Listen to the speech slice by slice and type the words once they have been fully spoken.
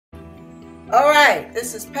All right,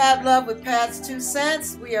 this is Pat Love with Pat's 2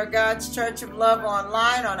 Cents. We are God's Church of Love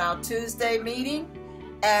online on our Tuesday meeting,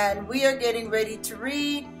 and we are getting ready to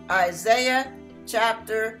read Isaiah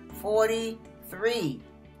chapter 43.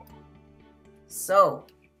 So,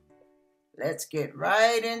 let's get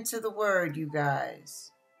right into the word, you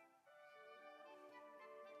guys.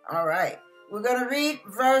 All right, we're going to read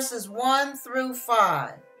verses 1 through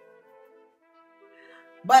 5.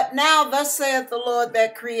 But now thus saith the Lord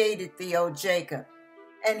that created thee, O Jacob,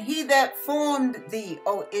 and he that formed thee,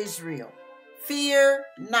 O Israel, fear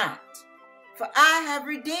not, for I have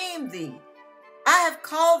redeemed thee. I have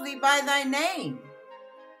called thee by thy name.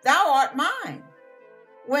 Thou art mine.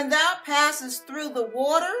 When thou passest through the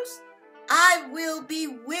waters, I will be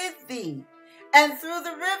with thee, and through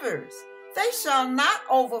the rivers, they shall not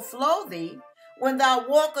overflow thee. When thou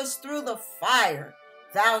walkest through the fire,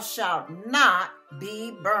 thou shalt not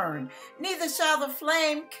be burned, neither shall the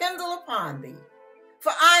flame kindle upon thee.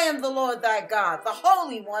 For I am the Lord thy God, the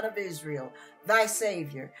Holy One of Israel, thy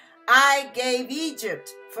Savior. I gave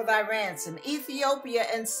Egypt for thy ransom, Ethiopia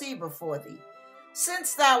and Seba for thee.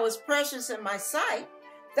 Since thou wast precious in my sight,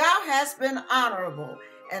 thou hast been honorable,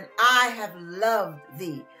 and I have loved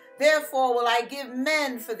thee. Therefore will I give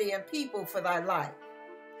men for thee and people for thy life.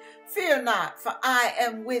 Fear not, for I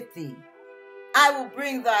am with thee. I will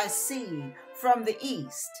bring thy seed from the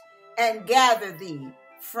east and gather thee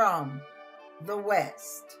from the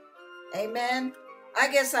west. Amen. I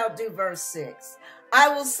guess I'll do verse 6. I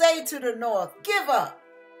will say to the north, give up,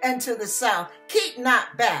 and to the south, keep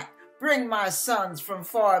not back. Bring my sons from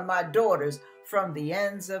far and my daughters from the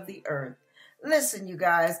ends of the earth. Listen, you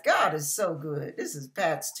guys, God is so good. This is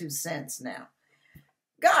Pat's 2 cents now.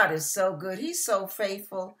 God is so good. He's so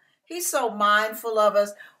faithful. He's so mindful of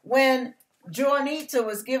us. When Jornita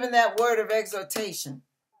was given that word of exhortation,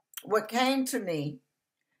 what came to me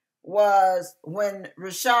was when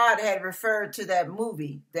Rashad had referred to that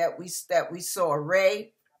movie that we saw,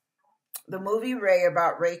 Ray, the movie Ray,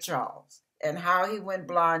 about Ray Charles and how he went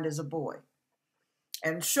blind as a boy.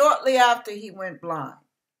 And shortly after he went blind,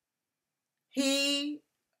 he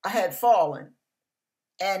had fallen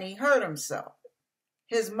and he hurt himself.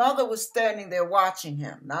 His mother was standing there watching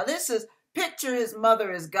him. Now picture his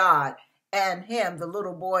mother as God and him, the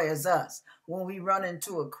little boy, as us when we run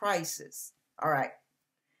into a crisis. All right.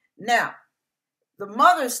 Now, the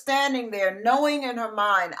mother standing there knowing in her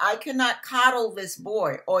mind, I cannot coddle this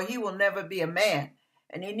boy or he will never be a man.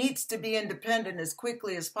 And he needs to be independent as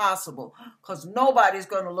quickly as possible because nobody's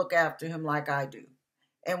going to look after him like I do.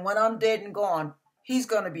 And when I'm dead and gone, he's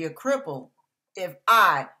going to be a cripple if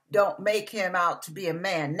I don't make him out to be a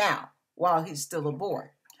man now while he's still a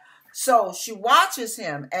boy. So she watches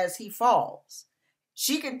him as he falls.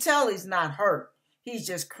 She can tell he's not hurt. He's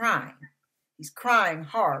just crying. He's crying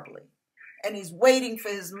horribly. And he's waiting for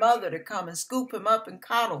his mother to come and scoop him up and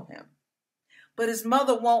coddle him. But his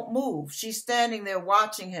mother won't move. She's standing there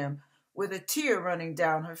watching him with a tear running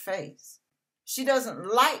down her face. She doesn't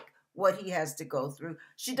like what he has to go through.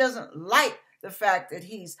 She doesn't like the fact that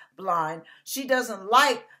he's blind. She doesn't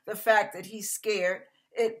like the fact that he's scared.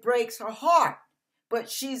 It breaks her heart. But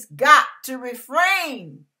she's got to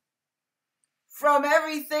refrain from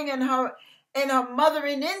everything in her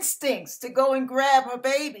mothering instincts to go and grab her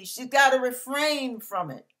baby. She's got to refrain from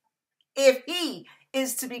it if he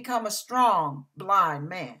is to become a strong blind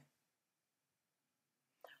man.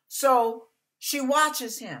 So she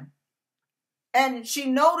watches him and she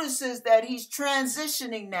notices that he's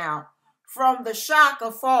transitioning now from the shock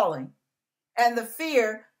of falling and the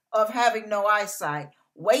fear of having no eyesight,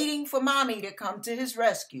 waiting for mommy to come to his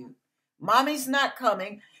rescue. Mommy's not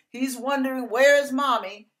coming. He's wondering, where is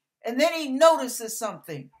mommy? And then he notices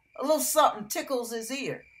something. A little something tickles his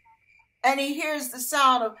ear. And he hears the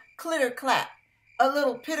sound of clitter-clap, a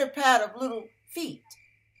little pitter-pat of little feet.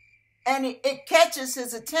 And it catches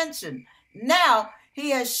his attention. Now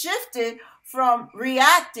he has shifted from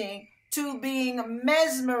reacting to being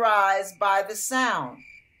mesmerized by the sound.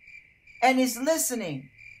 And he's listening.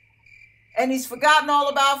 And he's forgotten all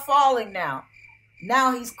about falling now.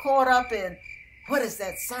 Now he's caught up in, what is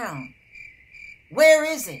that sound? Where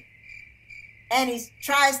is it? And he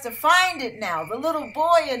tries to find it now. The little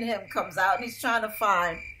boy in him comes out and he's trying to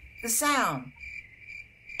find the sound.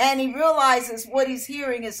 And he realizes what he's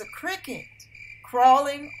hearing is a cricket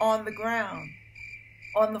crawling on the ground,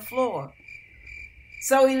 on the floor.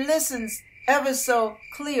 So he listens ever so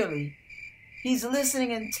clearly. He's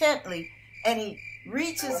listening intently and he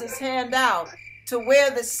reaches his hand out to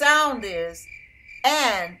where the sound is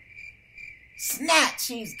and snatch,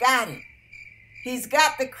 he's got it. He's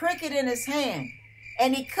got the cricket in his hand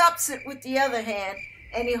and he cups it with the other hand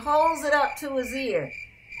and he holds it up to his ear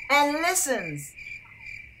and listens.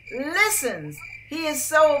 He is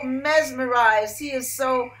so mesmerized. He is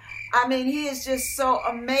just so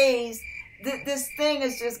amazed that this thing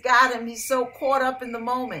has just got him. He's so caught up in the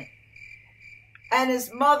moment. And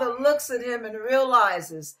his mother looks at him and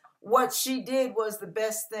realizes what she did was the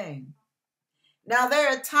best thing. Now, there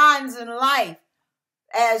are times in life,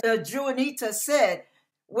 as Juanita said,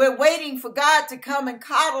 we're waiting for God to come and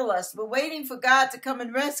coddle us. We're waiting for God to come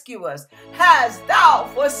and rescue us. Hast thou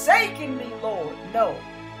forsaken me, Lord?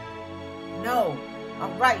 No,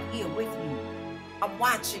 I'm right here with you. I'm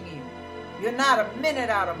watching you. You're not a minute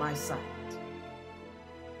out of my sight.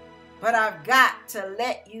 But I've got to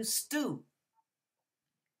let you stew.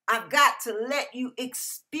 I've got to let you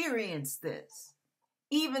experience this,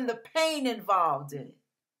 even the pain involved in it.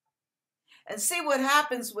 And see what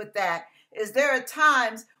happens with that is there are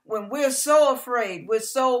times when we're so afraid, we're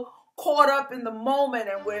so caught up in the moment,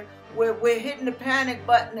 and we're hitting the panic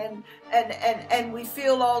button, and we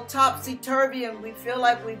feel all topsy-turvy, and we feel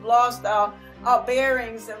like we've lost our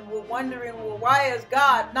bearings, and we're wondering, well, why is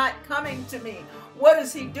God not coming to me? What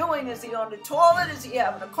is he doing? Is he on the toilet? Is he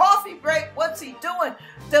having a coffee break? What's he doing?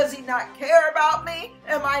 Does he not care about me?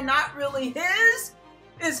 Am I not really his?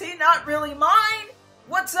 Is he not really mine?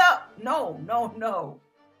 What's up? No.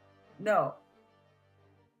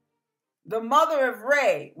 The mother of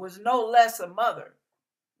Ray was no less a mother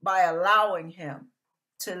by allowing him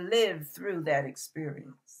to live through that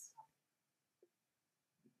experience.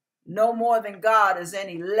 No more than God is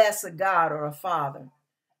any less a God or a father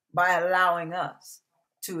by allowing us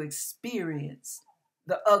to experience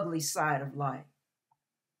the ugly side of life.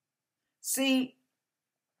 See,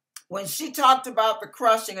 when she talked about the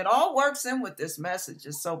crushing, it all works in with this message.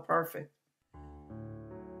 It's so perfect.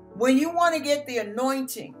 When you want to get the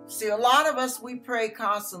anointing, see, a lot of us, we pray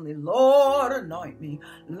constantly, Lord, anoint me.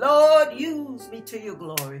 Lord, use me to your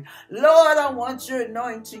glory. Lord, I want your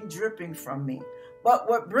anointing dripping from me. But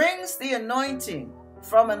what brings the anointing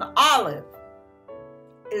from an olive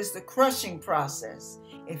is the crushing process.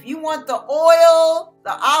 If you want the oil,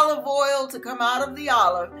 the olive oil to come out of the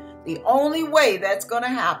olive, the only way that's going to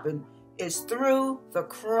happen is through the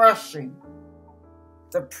crushing,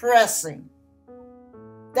 the pressing.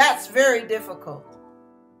 That's very difficult.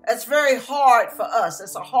 That's very hard for us.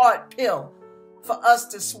 It's a hard pill for us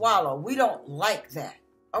to swallow. We don't like that,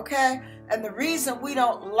 okay? And the reason we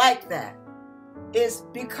don't like that is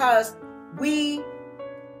because we're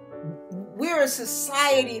a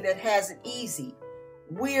society that has it easy.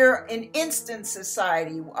 We're an instant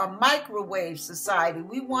society, a microwave society.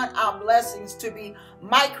 We want our blessings to be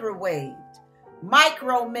microwaved,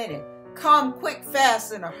 micro minute, come quick,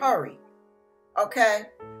 fast, in a hurry. Okay?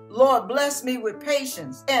 Lord, bless me with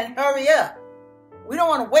patience and hurry up. We don't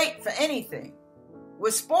want to wait for anything.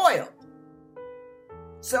 We're spoiled.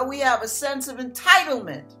 So we have a sense of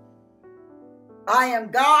entitlement. I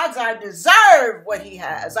am God's. I deserve what he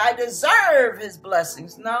has. I deserve his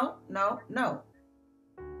blessings. No.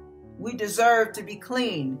 We deserve to be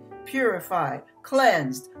clean, purified,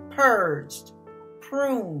 cleansed, purged,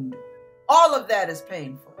 pruned. All of that is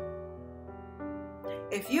painful.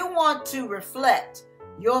 If you want to reflect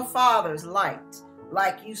your Father's light,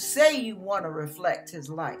 like you say you want to reflect his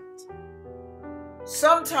light,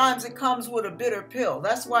 sometimes it comes with a bitter pill.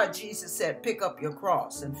 That's why Jesus said, pick up your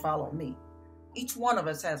cross and follow me. Each one of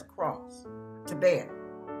us has a cross to bear.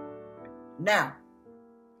 Now,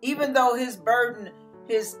 even though his burden,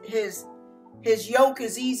 his yoke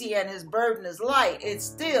is easy and his burden is light, it's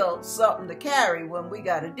still something to carry when we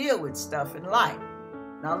got to deal with stuff in life.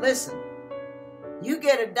 Now listen, you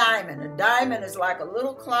get a diamond. A diamond is like a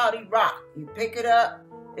little cloudy rock. You pick it up,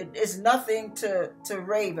 it's nothing to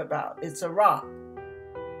rave about. It's a rock.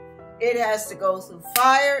 It has to go through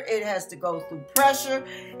fire. It has to go through pressure.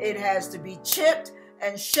 It has to be chipped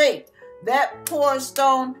and shaped. That poor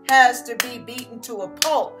stone has to be beaten to a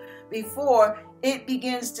pulp before it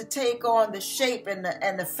begins to take on the shape and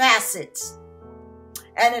the facets.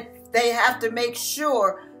 And they have to make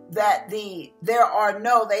sure that they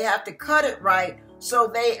have to cut it right so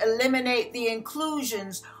they eliminate the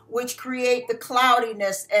inclusions which create the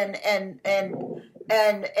cloudiness and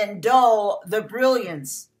dull the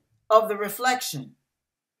brilliance of the reflection.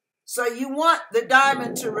 So you want the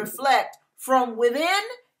diamond to reflect from within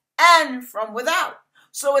and from without.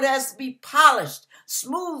 So it has to be polished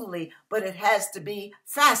smoothly, but it has to be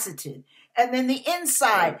faceted. And then the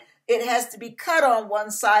inside, it has to be cut on one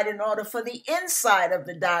side in order for the inside of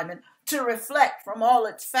the diamond to reflect from all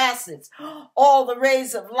its facets, all the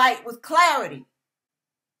rays of light with clarity.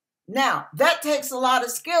 Now, that takes a lot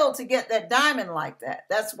of skill to get that diamond like that.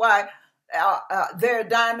 That's why There are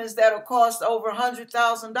diamonds that'll cost over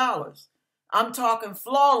 $100,000. I'm talking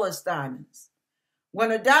flawless diamonds.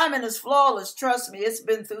 When a diamond is flawless, trust me, it's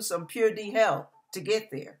been through some pure D hell to get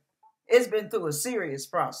there. It's been through a serious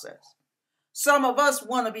process. Some of us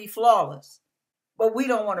want to be flawless, but we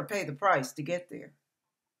don't want to pay the price to get there.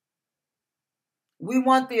 We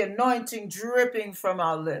want the anointing dripping from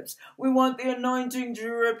our lips. We want the anointing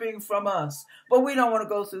dripping from us, but we don't want to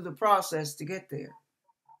go through the process to get there.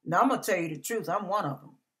 Now, I'm going to tell you the truth. I'm one of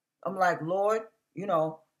them. I'm like, Lord,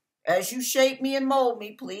 as you shape me and mold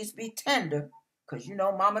me, please be tender, because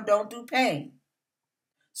mama don't do pain.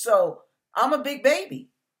 So I'm a big baby.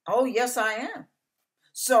 Oh, yes, I am.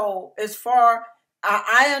 So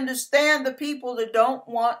I understand the people that don't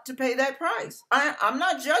want to pay that price. I'm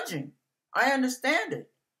not judging. I understand it.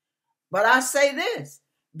 But I say this,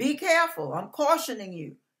 be careful. I'm cautioning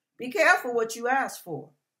you. Be careful what you ask for.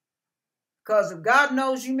 Because if God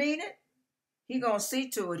knows you mean it, He's going to see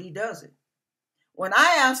to it He does it. When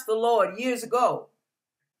I asked the Lord years ago,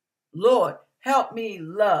 Lord, help me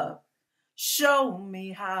love. Show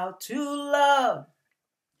me how to love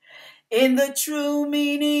in the true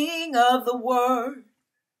meaning of the word.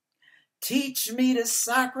 Teach me to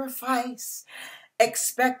sacrifice,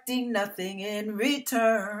 expecting nothing in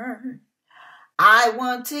return. I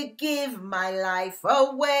want to give my life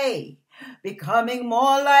away, becoming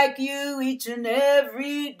more like you each and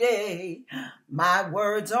every day. My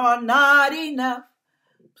words are not enough.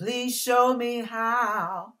 Please show me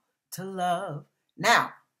how to love.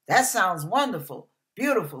 Now, that sounds wonderful.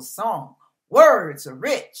 Beautiful song. Words are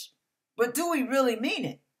rich. But do we really mean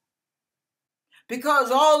it?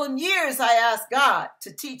 Because all in years I asked God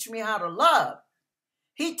to teach me how to love.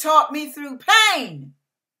 He taught me through pain.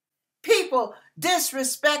 People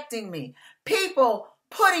disrespecting me. People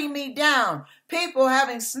putting me down. People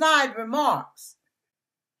having snide remarks.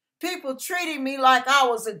 People treating me like I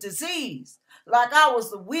was a disease. Like I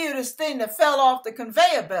was the weirdest thing that fell off the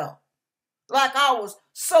conveyor belt. Like I was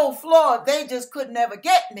so flawed they just could never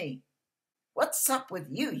get me. What's up with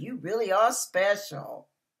you? You really are special.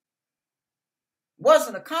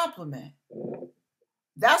 Wasn't a compliment.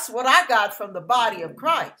 That's what I got from the body of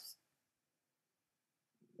Christ.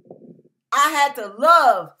 I had to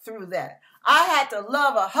love through that. I had to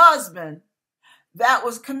love a husband that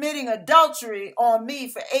was committing adultery on me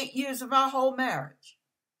for 8 years of our whole marriage.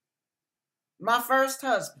 My first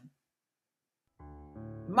husband.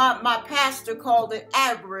 My pastor called it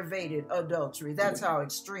aggravated adultery. That's how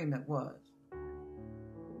extreme it was.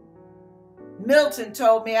 Milton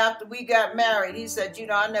told me after we got married, he said,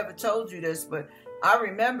 I never told you this, but I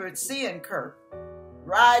remembered seeing Kurt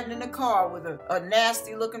riding in the car with a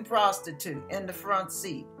nasty looking prostitute in the front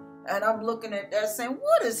seat. And I'm looking at that saying,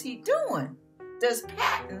 what is he doing? Does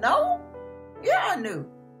Pat know? Yeah, I knew.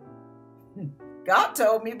 God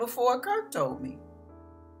told me before Kurt told me.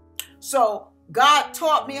 So God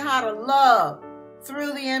taught me how to love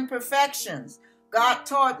through the imperfections. God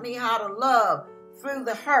taught me how to love through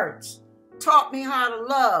the hurts. Taught me how to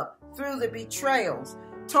love through the betrayals.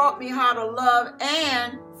 Taught me how to love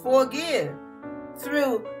and forgive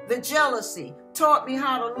through the jealousy. Taught me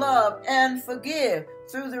how to love and forgive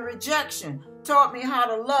through the rejection. Taught me how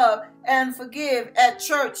to love and forgive at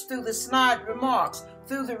church through the snide remarks,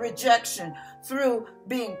 through the rejection, through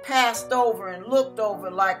being passed over and looked over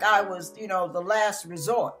like I was, the last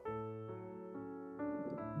resort.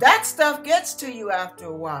 That stuff gets to you after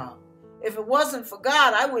a while. If it wasn't for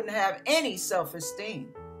God, I wouldn't have any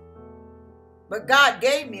self-esteem. But God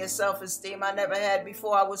gave me a self-esteem I never had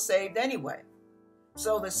before I was saved anyway.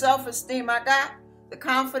 So the self-esteem I got, the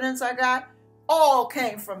confidence I got, all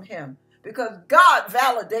came from Him. Because God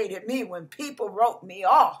validated me when people wrote me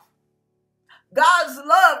off. God's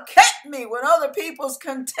love kept me when other people's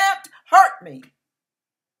contempt hurt me.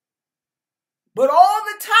 But all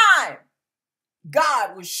the time,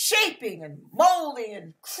 God was shaping and molding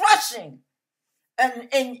and crushing and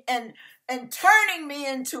turning me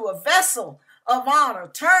into a vessel of honor,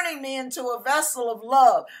 turning me into a vessel of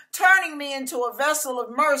love, turning me into a vessel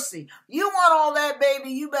of mercy. You want all that,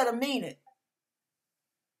 baby, you better mean it.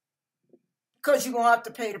 Because you're going to have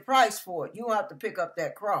to pay the price for it. You're going to have to pick up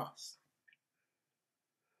that cross.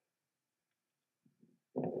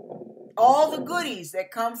 All the goodies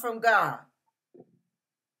that come from God,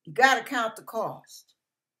 you got to count the cost.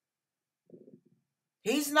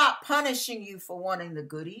 He's not punishing you for wanting the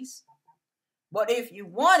goodies. But if you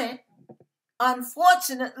want it,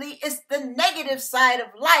 unfortunately, it's the negative side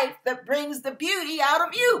of life that brings the beauty out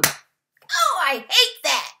of you. Oh, I hate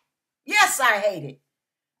that. Yes, I hate it.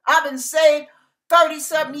 I've been saved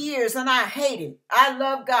 30-something years and I hate it. I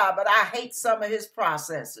love God, but I hate some of His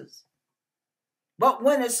processes. But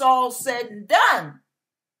when it's all said and done,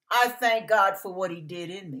 I thank God for what he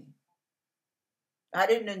did in me. I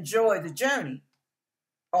didn't enjoy the journey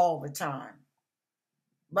all the time,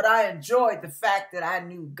 but I enjoyed the fact that I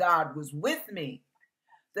knew God was with me,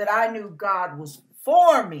 that I knew God was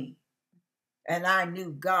for me, and I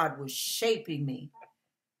knew God was shaping me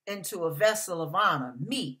into a vessel of honor,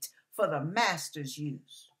 meet for the master's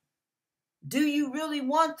use. Do you really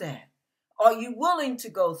want that? Are you willing to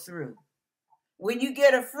go through? When you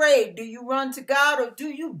get afraid, do you run to God or do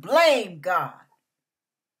you blame God?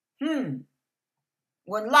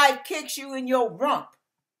 When life kicks you in your rump,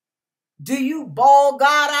 do you bawl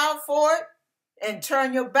God out for it and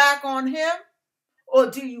turn your back on him? Or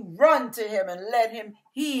do you run to him and let him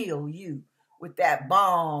heal you with that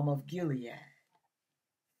balm of Gilead?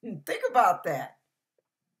 Think about that.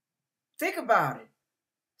 Think about it.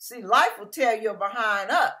 See, life will tear your behind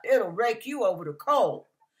up. It'll rake you over the coal.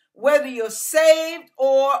 Whether you're saved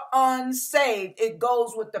or unsaved, it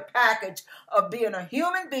goes with the package of being a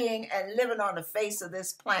human being and living on the face of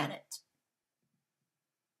this planet.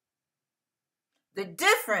 The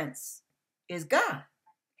difference is God.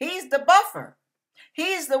 He's the buffer.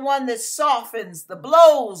 He's the one that softens the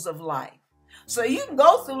blows of life. So you can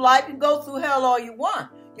go through life and go through hell all you want.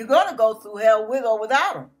 You're going to go through hell with or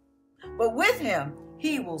without him. But with him,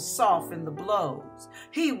 he will soften the blows.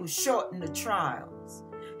 He will shorten the trials.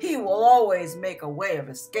 He will always make a way of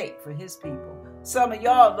escape for his people. Some of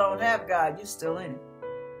y'all don't have God. You're still in it.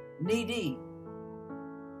 Knee deep,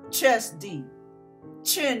 chest deep,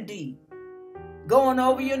 chin deep, going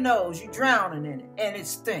over your nose. You're drowning in it, and it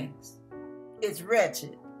stinks. It's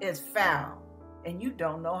wretched. It's foul, and you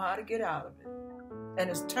don't know how to get out of it. And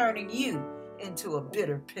it's turning you into a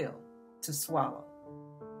bitter pill to swallow.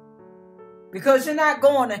 Because you're not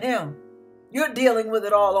going to him. You're dealing with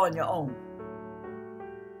it all on your own.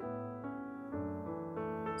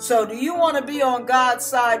 So do you want to be on God's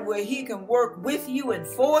side where he can work with you and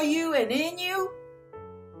for you and in you?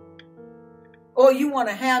 Or you want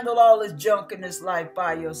to handle all this junk in this life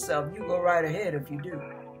by yourself? You go right ahead if you do.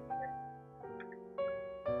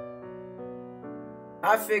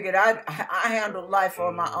 I figured I handled life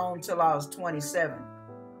on my own till I was 27.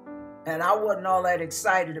 And I wasn't all that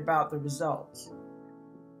excited about the results.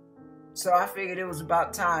 So I figured it was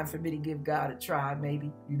about time for me to give God a try,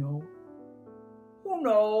 maybe, Who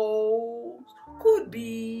knows? Could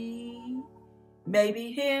be.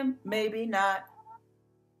 Maybe him, maybe not.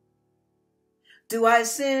 Do I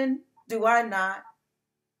sin? Do I not?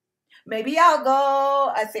 Maybe I'll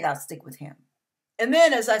go. I think I'll stick with him. And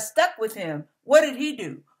then as I stuck with him, what did he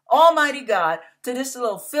do? Almighty God, to this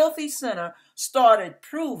little filthy sinner, started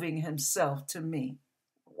proving himself to me.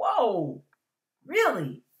 Whoa,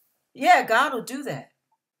 really? Yeah, God will do that.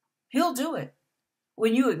 He'll do it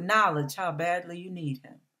when you acknowledge how badly you need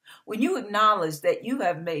him. When you acknowledge that you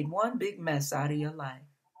have made one big mess out of your life.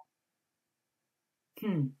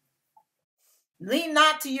 Lean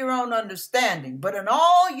not to your own understanding, but in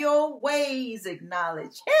all your ways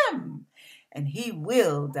acknowledge him, and he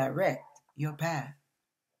will direct your path.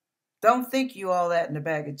 Don't think you all that in a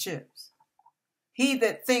bag of chips. He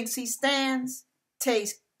that thinks he stands,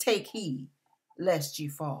 take heed, lest you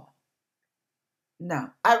fall. No,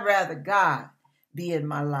 I'd rather God be in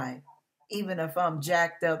my life, even if I'm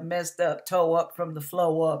jacked up, messed up, toe up from the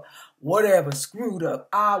flow up, whatever, screwed up.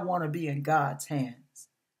 I want to be in God's hands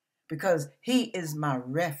because he is my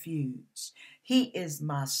refuge. He is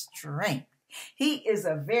my strength. He is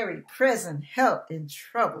a very present help in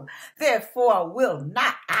trouble. Therefore will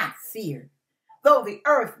not I fear. Though the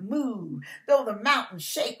earth move, though the mountains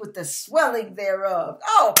shake with the swelling thereof.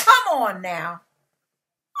 Oh, come on now.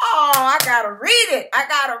 Oh, I gotta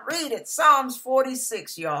read it. Psalms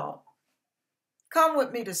 46, y'all. Come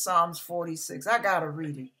with me to Psalms 46. I gotta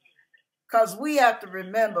read it. Because we have to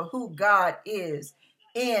remember who God is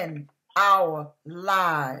in our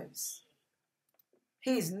lives.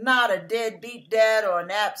 He's not a deadbeat dad or an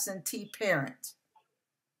absentee parent.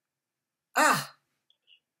 Wow.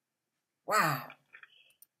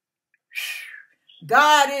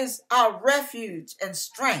 God is our refuge and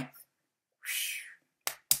strength.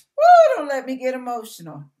 Woo, don't let me get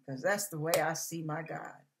emotional, because that's the way I see my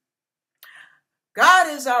God. God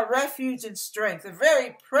is our refuge and strength, a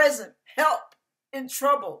very present help in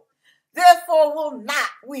trouble. Therefore will not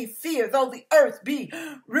we fear, though the earth be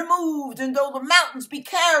removed, and though the mountains be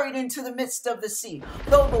carried into the midst of the sea,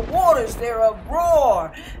 though the waters thereof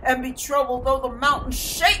roar and be troubled, though the mountains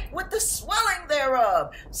shake with the swelling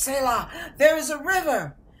thereof. Selah, there is a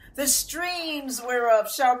river, the streams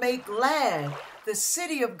whereof shall make glad the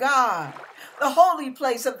city of God, the holy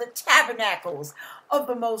place of the tabernacles of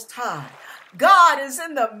the Most High. God is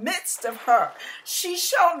in the midst of her. She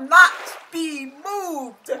shall not be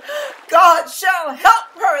moved. God shall help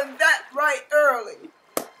her in that right early.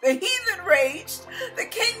 The heathen raged, the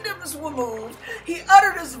kingdoms were moved. He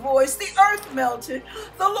uttered his voice, the earth melted.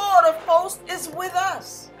 The Lord of hosts is with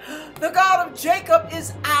us. The God of Jacob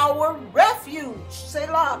is our refuge.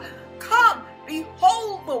 Selah. Come,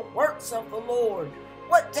 behold the works of the Lord.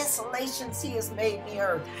 What desolations he has made in the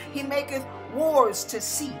earth. He maketh wars to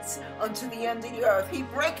cease unto the end of the earth. He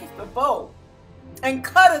breaketh the bow and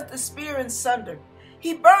cutteth the spear in sunder.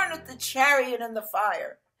 He burneth the chariot in the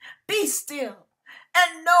fire. Be still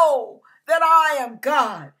and know that I am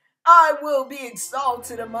God. I will be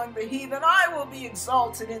exalted among the heathen. I will be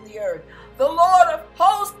exalted in the earth. The Lord of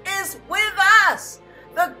hosts is with us.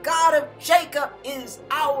 The God of Jacob is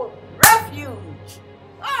our refuge.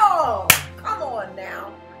 Oh, come on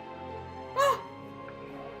now.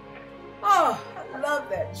 Oh, I love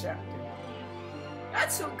that chapter.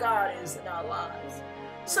 That's who God is in our lives.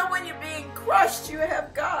 So when you're being crushed, you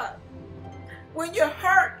have God. When you're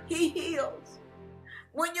hurt, he heals.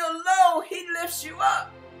 When you're low, he lifts you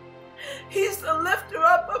up. He's the lifter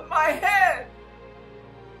up of my head.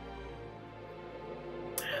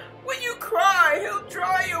 When you cry, he'll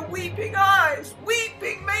dry your weeping eyes.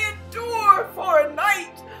 Weeping may endure for a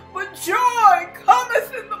night, but joy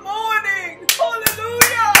cometh in the morning.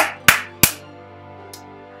 Hallelujah.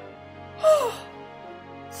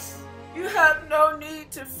 You have no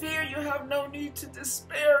need to fear. You have no need to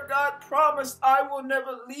despair. God promised, I will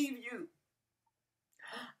never leave you.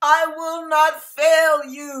 I will not fail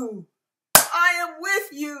you. I am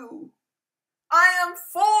with you. I am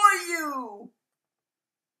for you.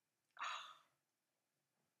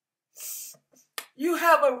 You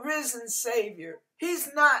have a risen Savior.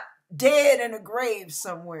 He's not dead in a grave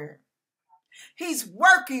somewhere. He's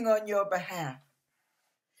working on your behalf.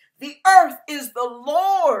 The earth is the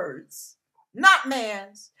Lord's, not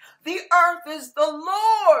man's. The earth is the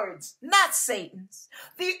Lord's, not Satan's.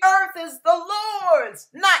 The earth is the Lord's,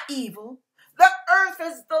 not evil. The earth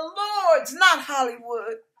is the Lord's, not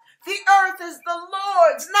Hollywood. The earth is the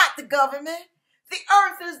Lord's, not the government. The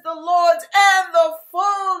earth is the Lord's and the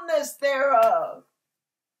fullness thereof.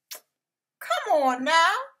 Come on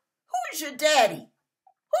now. Who's your daddy?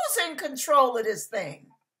 Who's in control of this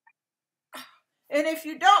thing? And if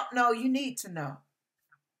you don't know, you need to know.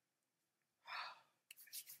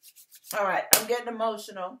 All right, I'm getting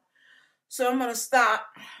emotional. So I'm going to stop.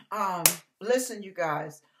 Listen, you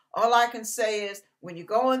guys. All I can say is when you're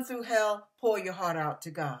going through hell, pour your heart out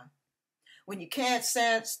to God. When you can't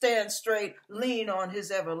stand straight, lean on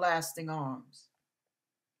his everlasting arms.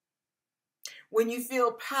 When you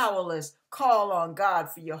feel powerless, call on God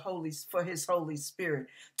for his Holy Spirit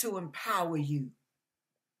to empower you.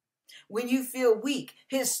 When you feel weak,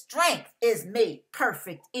 his strength is made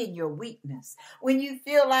perfect in your weakness. When you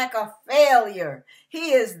feel like a failure,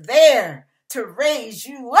 he is there to raise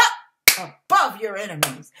you up above your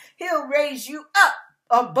enemies. He'll raise you up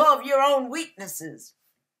above your own weaknesses.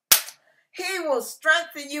 He will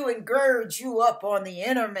strengthen you and gird you up on the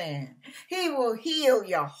inner man. He will heal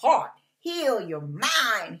your heart, heal your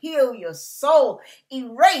mind, heal your soul,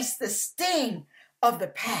 erase the sting of the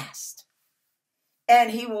past.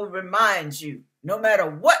 And he will remind you, no matter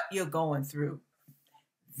what you're going through,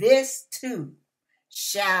 this too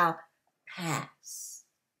shall pass.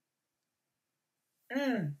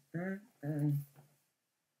 There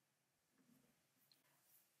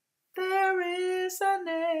is a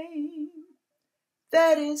name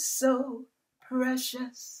that is so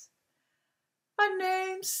precious, a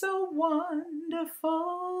name so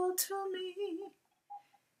wonderful to me.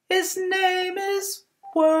 His name is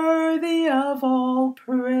worthy of all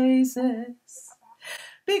praises.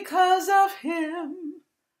 Because of him,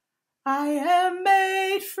 I am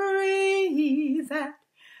made free. That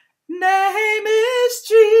name is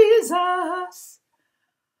Jesus.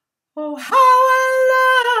 Oh, how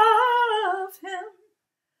I love him,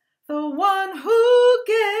 the one who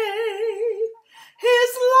gave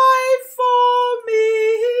his life for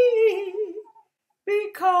me,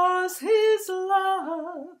 because his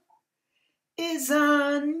love is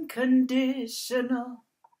unconditional.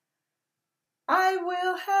 I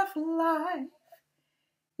will have life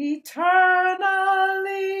eternally.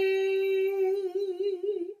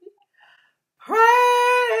 Praise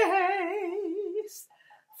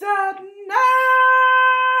that name.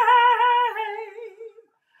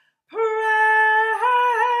 Praise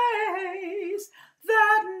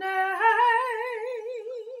that name.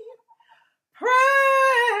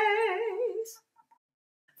 Praise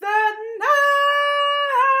that name.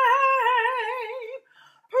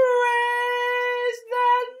 Praise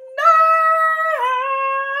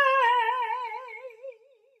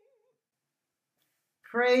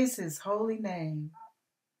praise his holy name,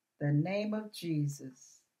 the name of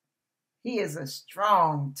Jesus. He is a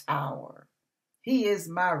strong tower. He is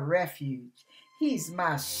my refuge. He's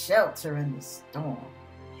my shelter in the storm.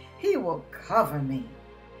 He will cover me.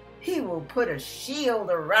 He will put a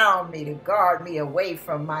shield around me to guard me away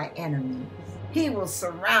from my enemies. He will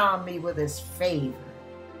surround me with his favor.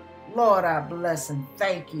 Lord, I bless and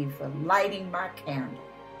thank you for lighting my candle,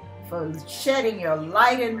 for shedding your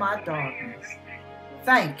light in my darkness.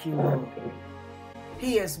 Thank you, Lord.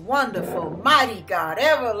 He is wonderful, mighty God,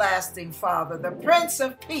 everlasting Father, the Prince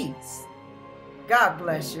of Peace. God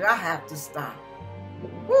bless you. I have to stop.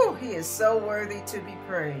 Woo, he is so worthy to be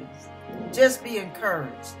praised. Just be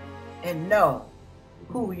encouraged and know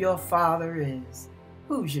who your Father is.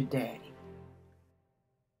 Who's your daddy?